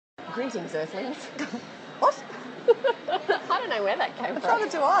Greetings, Earthlings. What? I don't know where that came from. Neither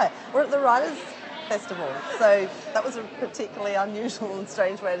do I. We're at the Writers' Festival, so that was a particularly unusual and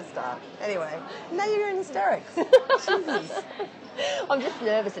strange way to start. Anyway, now you're in hysterics. Jesus. I'm just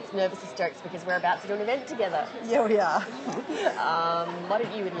nervous. It's nervous hysterics because we're about to do an event together. Yeah, we are. Why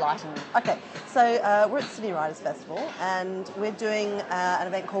don't you enlighten me? Okay, so we're at Sydney Writers' Festival, and we're doing an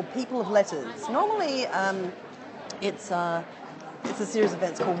event called People of Letters. Normally, it's a series of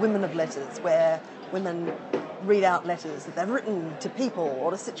events called Women of Letters, where women read out letters that they've written to people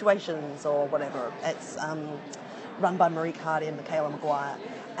or to situations or whatever. It's run by Marie Cardy and Michaela Maguire,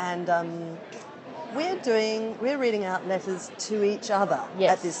 and we're reading out letters to each other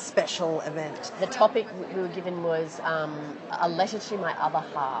at this special event. The topic we were given was a letter to my other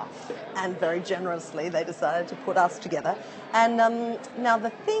half. And very generously they decided to put us together. And now the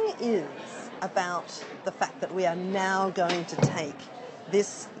thing is about the fact that we are now going to take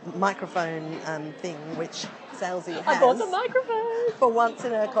this microphone thing, which Salesy has, I bought the microphone, for once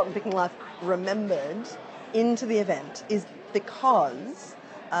in her cotton picking life, remembered into the event, is because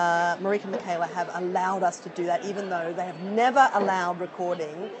Marika and Michaela have allowed us to do that, even though they have never allowed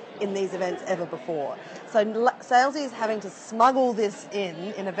recording in these events ever before. So Salesy is having to smuggle this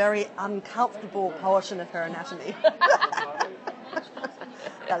in a very uncomfortable portion of her anatomy.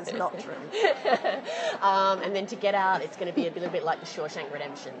 That is not true. And then to get out, it's going to be a little bit like the Shawshank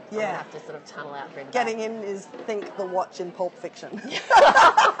Redemption. Yeah. I'm going to have to sort of tunnel out through the Getting back. in is think the watch in Pulp Fiction.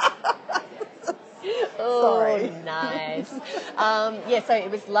 Oh, Sorry. Nice. So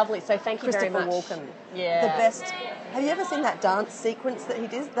it was lovely. So thank you very much. Christopher Walken. Yeah. The best. Have you ever seen that dance sequence that he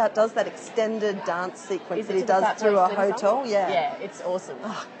does that extended dance sequence that he does through a hotel? Yeah. Yeah, it's awesome.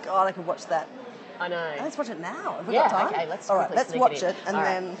 Oh, God, I could watch that. I know. Let's watch it now. Have we got time? Okay, let's All right, let's watch it and All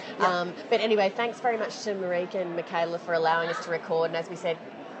then... right. Yeah. But anyway, thanks very much to Marika and Michaela for allowing us to record. And as we said,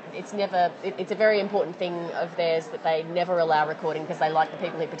 it's a very important thing of theirs that they never allow recording because they like the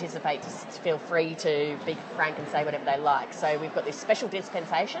people who participate to feel free to be frank and say whatever they like. So we've got this special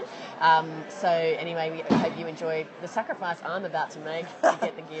dispensation. So anyway, we hope you enjoy the sacrifice I'm about to make to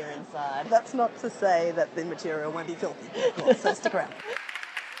get the gear inside. That's not to say that the material won't be filthy, of course, so stick around.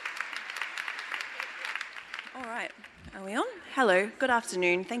 All right, are we on? Hello, good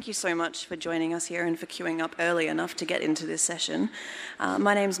afternoon. Thank you so much for joining us here and for queuing up early enough to get into this session.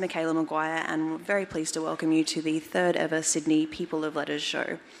 My name's Michaela Maguire and we're very pleased to welcome you to the third ever Sydney People of Letters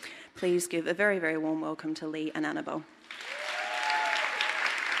show. Please give a very, very warm welcome to Lee and Annabelle.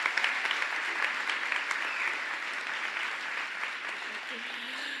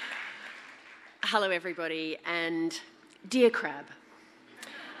 Hello everybody, and dear Crab.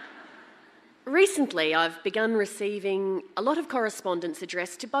 Recently, I've begun receiving a lot of correspondence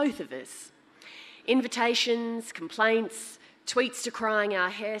addressed to both of us. Invitations, complaints, tweets decrying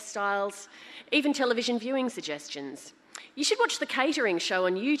our hairstyles, even television viewing suggestions. You should watch the catering show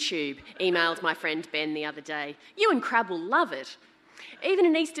on YouTube, emailed my friend Ben the other day. You and Crab will love it. Even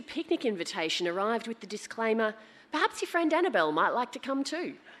an Easter picnic invitation arrived with the disclaimer, perhaps your friend Annabelle might like to come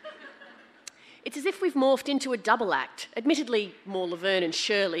too. It's as if we've morphed into a double act, admittedly more Laverne and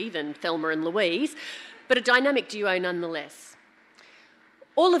Shirley than Thelma and Louise, but a dynamic duo nonetheless.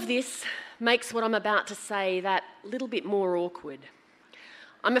 All of this makes what I'm about to say that little bit more awkward.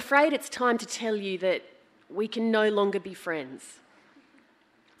 I'm afraid it's time to tell you that we can no longer be friends.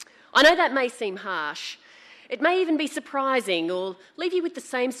 I know that may seem harsh. It may even be surprising or leave you with the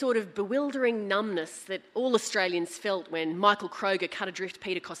same sort of bewildering numbness that all Australians felt when Michael Kroger cut adrift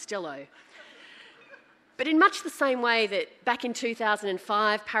Peter Costello. But in much the same way that back in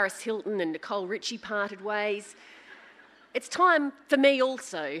 2005, Paris Hilton and Nicole Richie parted ways, it's time for me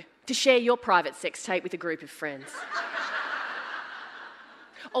also to share your private sex tape with a group of friends.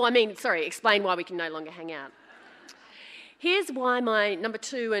 Explain why we can no longer hang out. Here's why my number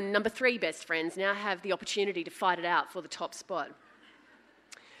 2 and number 3 best friends now have the opportunity to fight it out for the top spot.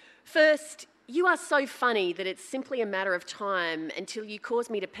 First, you are so funny that it's simply a matter of time until you cause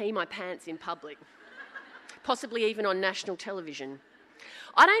me to pee my pants in public. Possibly even on national television.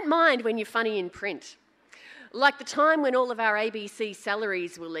 I don't mind when you're funny in print. Like the time when all of our ABC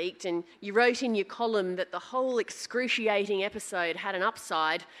salaries were leaked and you wrote in your column that the whole excruciating episode had an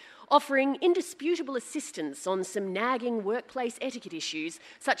upside, offering indisputable assistance on some nagging workplace etiquette issues,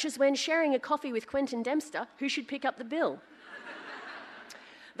 such as when sharing a coffee with Quentin Dempster, who should pick up the bill.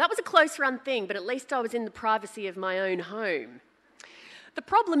 That was a close-run thing, but at least I was in the privacy of my own home. The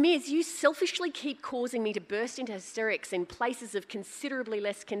problem is you selfishly keep causing me to burst into hysterics in places of considerably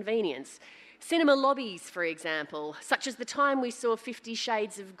less convenience. Cinema lobbies, for example, such as the time we saw 50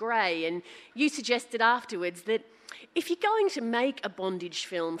 Shades of Grey, and you suggested afterwards that If you're going to make a bondage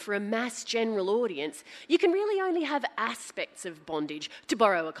film for a mass general audience, you can really only have aspects of bondage, to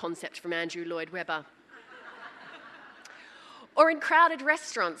borrow a concept from Andrew Lloyd Webber. Or in crowded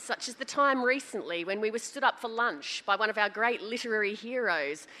restaurants, such as the time recently when we were stood up for lunch by one of our great literary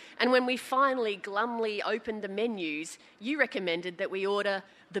heroes, and when we finally glumly opened the menus, you recommended that we order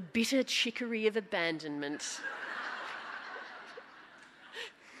the bitter chicory of abandonment.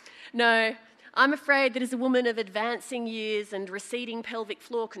 No, I'm afraid that as a woman of advancing years and receding pelvic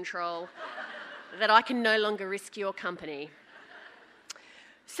floor control, that I can no longer risk your company.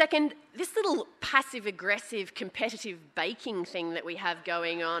 Second, this little passive-aggressive competitive baking thing that we have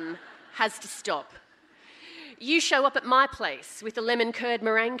going on has to stop. You show up at my place with a lemon curd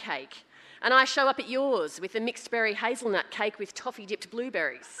meringue cake, and I show up at yours with a mixed berry hazelnut cake with toffee-dipped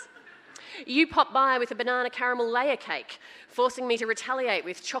blueberries. You pop by with a banana caramel layer cake, forcing me to retaliate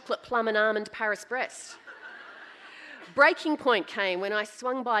with chocolate plum and almond Paris Brest. Breaking point came when I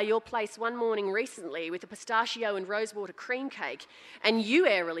swung by your place one morning recently with a pistachio and rosewater cream cake, and you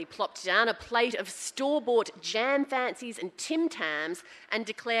airily plopped down a plate of store-bought jam fancies and Tim Tams and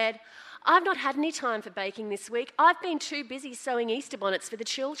declared, "I've not had any time for baking this week. I've been too busy sewing Easter bonnets for the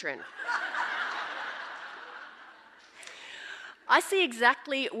children." I see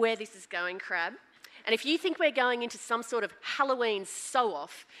exactly where this is going, Crab. And if you think we're going into some sort of Halloween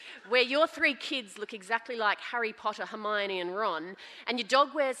sew-off where your three kids look exactly like Harry Potter, Hermione and Ron, and your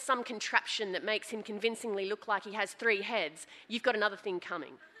dog wears some contraption that makes him convincingly look like he has 3 heads, you've got another thing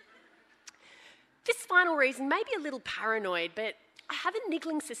coming. This final reason may be a little paranoid, but I have a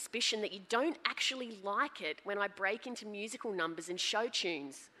niggling suspicion that you don't actually like it when I break into musical numbers and show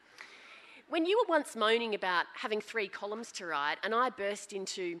tunes. When you were once moaning about having 3 columns to write, and I burst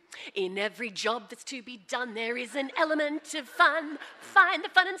into, "In every job that's to be done, there is an element of fun. Find the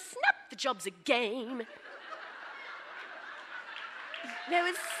fun and snap, the job's a game." There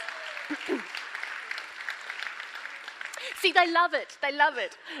was... See, they love it. They love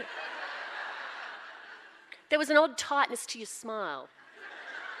it. There was an odd tightness to your smile.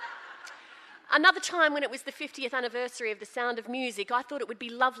 Another time when it was the 50th anniversary of The Sound of Music, I thought it would be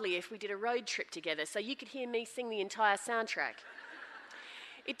lovely if we did a road trip together so you could hear me sing the entire soundtrack.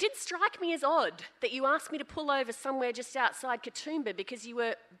 It did strike me as odd that you asked me to pull over somewhere just outside Katoomba because you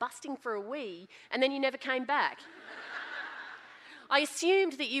were busting for a wee and then you never came back. I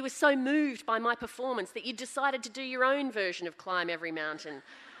assumed that you were so moved by my performance that you decided to do your own version of Climb Every Mountain.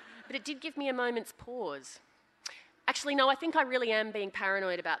 But it did give me a moment's pause. Actually, no, I think I really am being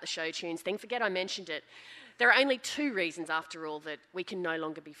paranoid about the show tunes thing. Forget I mentioned it. There are only 2 reasons, after all, that we can no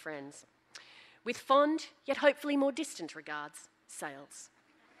longer be friends. With fond, yet hopefully more distant regards, Sales.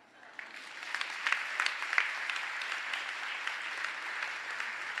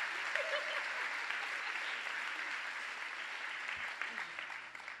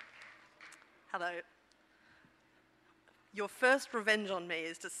 Hello. Your first revenge on me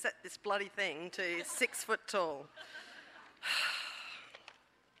is to set this bloody thing to 6 foot tall.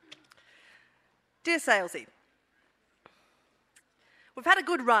 Dear Salesy, we've had a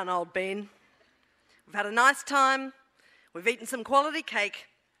good run, old bean. We've had a nice time, we've eaten some quality cake,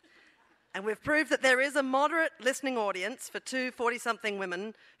 and we've proved that there is a moderate listening audience for 2 40-something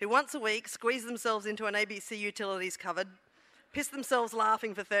women who once a week squeeze themselves into an ABC Utilities cupboard, piss themselves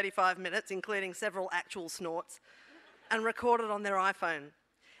laughing for 35 minutes, including several actual snorts, and record it on their iPhone.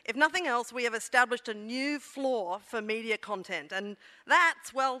 If nothing else, we have established a new floor for media content, and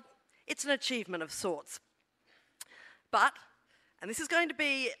that's, well, it's an achievement of sorts. But, and this is going to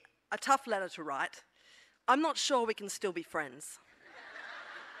be a tough letter to write, I'm not sure we can still be friends.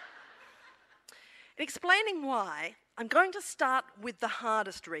 In explaining why, I'm going to start with the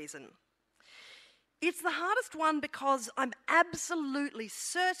hardest reason. It's the hardest one because I'm absolutely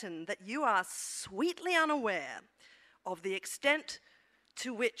certain that you are sweetly unaware of the extent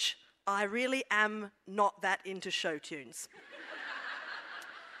to which I really am not that into show tunes.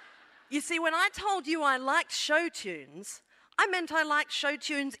 You see, when I told you I liked show tunes, I meant I liked show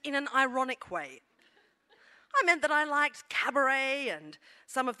tunes in an ironic way. I meant that I liked cabaret and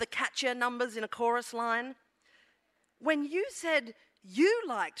some of the catchier numbers in a chorus line. When you said you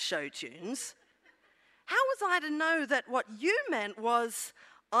liked show tunes, how was I to know that what you meant was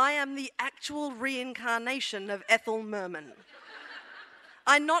I am the actual reincarnation of Ethel Merman?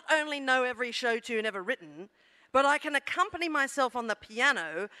 I not only know every show tune ever written, but I can accompany myself on the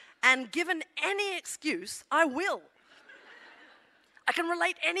piano, and given any excuse, I will. I can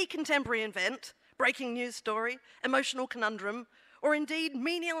relate any contemporary event, breaking news story, emotional conundrum, or indeed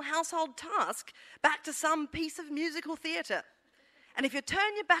menial household task back to some piece of musical theatre. And if you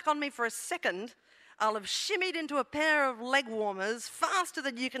turn your back on me for a second, I'll have shimmied into a pair of leg warmers faster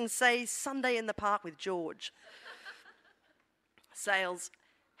than you can say Sunday in the Park with George. Sales.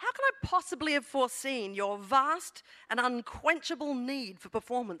 How can I possibly have foreseen your vast and unquenchable need for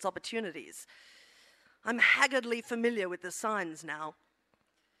performance opportunities? I'm haggardly familiar with the signs now.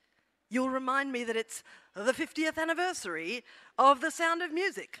 You'll remind me that it's the 50th anniversary of The Sound of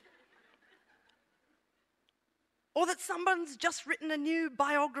Music. Or that someone's just written a new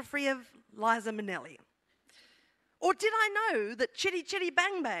biography of Liza Minnelli. Or did I know that Chitty Chitty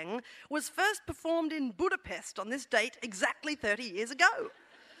Bang Bang was first performed in Budapest on this date exactly 30 years ago?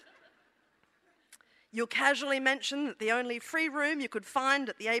 You'll casually mention that the only free room you could find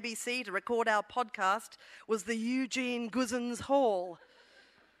at the ABC to record our podcast was the Eugene Guzens Hall.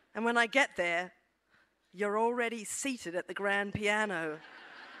 And when I get there, you're already seated at the grand piano,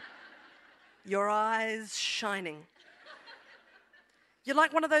 your eyes shining. You're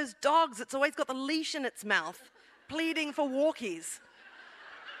like one of those dogs that's always got the leash in its mouth, pleading for walkies.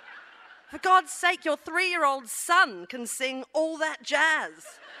 For God's sake, your 3-year-old son can sing all that jazz,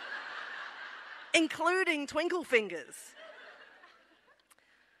 including Twinkle Fingers.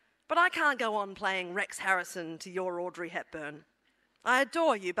 But I can't go on playing Rex Harrison to your Audrey Hepburn. I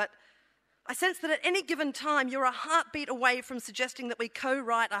adore you, but I sense that at any given time you're a heartbeat away from suggesting that we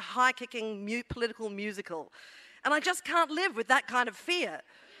co-write a high-kicking political musical. And I just can't live with that kind of fear.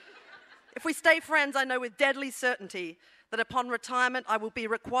 If we stay friends, I know with deadly certainty that upon retirement I will be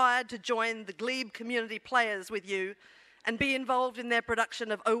required to join the Glebe Community Players with you and be involved in their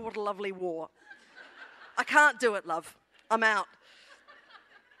production of Oh What a Lovely War. I can't do it, love. I'm out.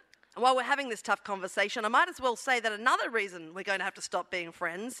 And while we're having this tough conversation, I might as well say that another reason we're going to have to stop being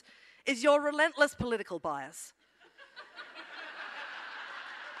friends is your relentless political bias.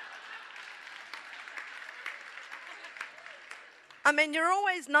 I mean, you're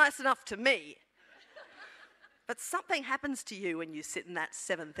always nice enough to me, but something happens to you when you sit in that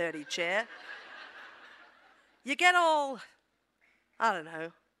 7:30 chair. You get all, I don't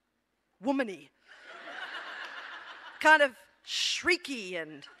know, womany. Kind of shrieky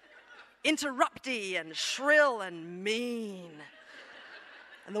and interrupty and shrill and mean.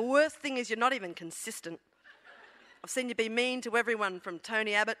 And the worst thing is you're not even consistent. I've seen you be mean to everyone from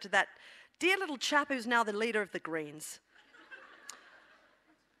Tony Abbott to that dear little chap who's now the leader of the Greens.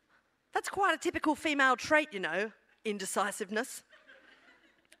 That's quite a typical female trait, you know, indecisiveness.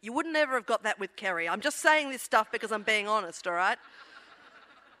 You wouldn't ever have got that with Kerry. I'm just saying this stuff because I'm being honest, all right?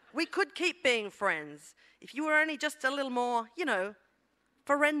 We could keep being friends if you were only just a little more, you know,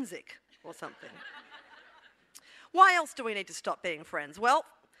 forensic or something. Why else do we need to stop being friends? Well,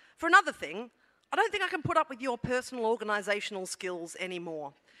 for another thing, I don't think I can put up with your personal organisational skills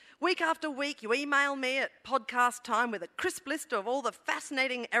anymore. Week after week, you email me at podcast time with a crisp list of all the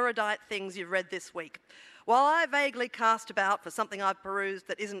fascinating erudite things you've read this week, while I vaguely cast about for something I've perused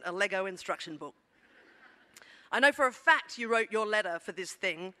that isn't a Lego instruction book. I know for a fact you wrote your letter for this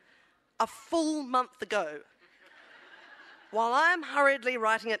thing a full month ago, while I am hurriedly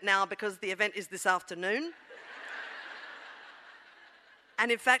writing it now because the event is this afternoon.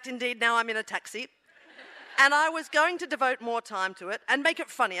 And in fact, indeed, now I'm in a taxi. And I was going to devote more time to it and make it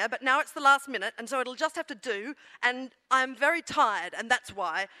funnier, but now it's the last minute, and so it'll just have to do, and I'm very tired, and that's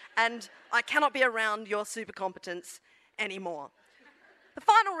why, and I cannot be around your super competence anymore. The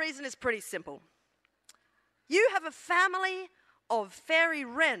final reason is pretty simple. You have a family of fairy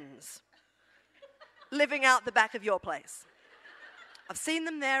wrens living out the back of your place. I've seen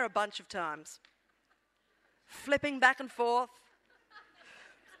them there a bunch of times, flipping back and forth,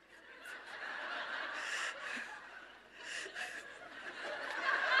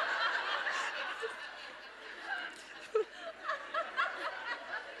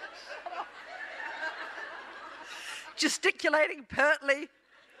 gesticulating pertly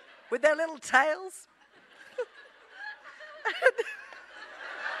with their little tails.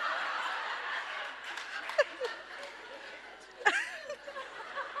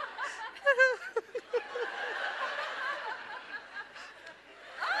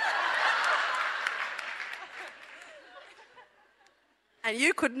 And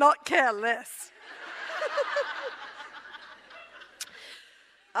you could not care less.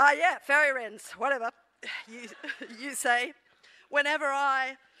 Yeah, fairy wrens, whatever. You say, whenever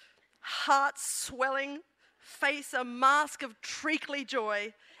I, heart-swelling, face a mask of treacly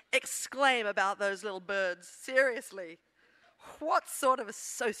joy, exclaim about those little birds. Seriously, what sort of a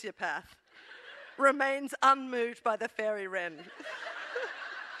sociopath remains unmoved by the fairy wren?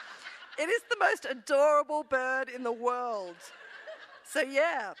 It is the most adorable bird in the world. So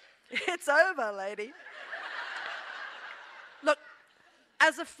yeah, it's over, lady. Look,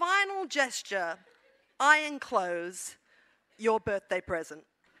 as a final gesture I enclose your birthday present.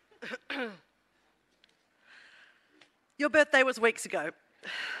 Your birthday was weeks ago.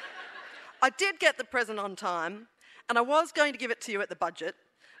 I did get the present on time, and I was going to give it to you at the budget,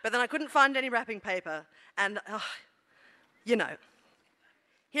 but then I couldn't find any wrapping paper, and, you know,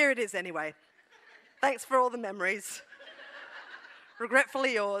 here it is anyway. Thanks for all the memories.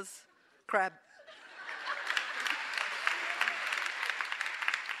 Regretfully yours, Crab.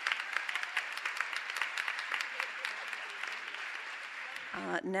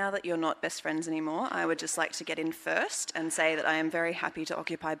 Now that you're not best friends anymore, I would just like to get in first and say that I am very happy to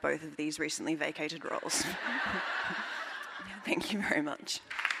occupy both of these recently vacated roles. Thank you very much.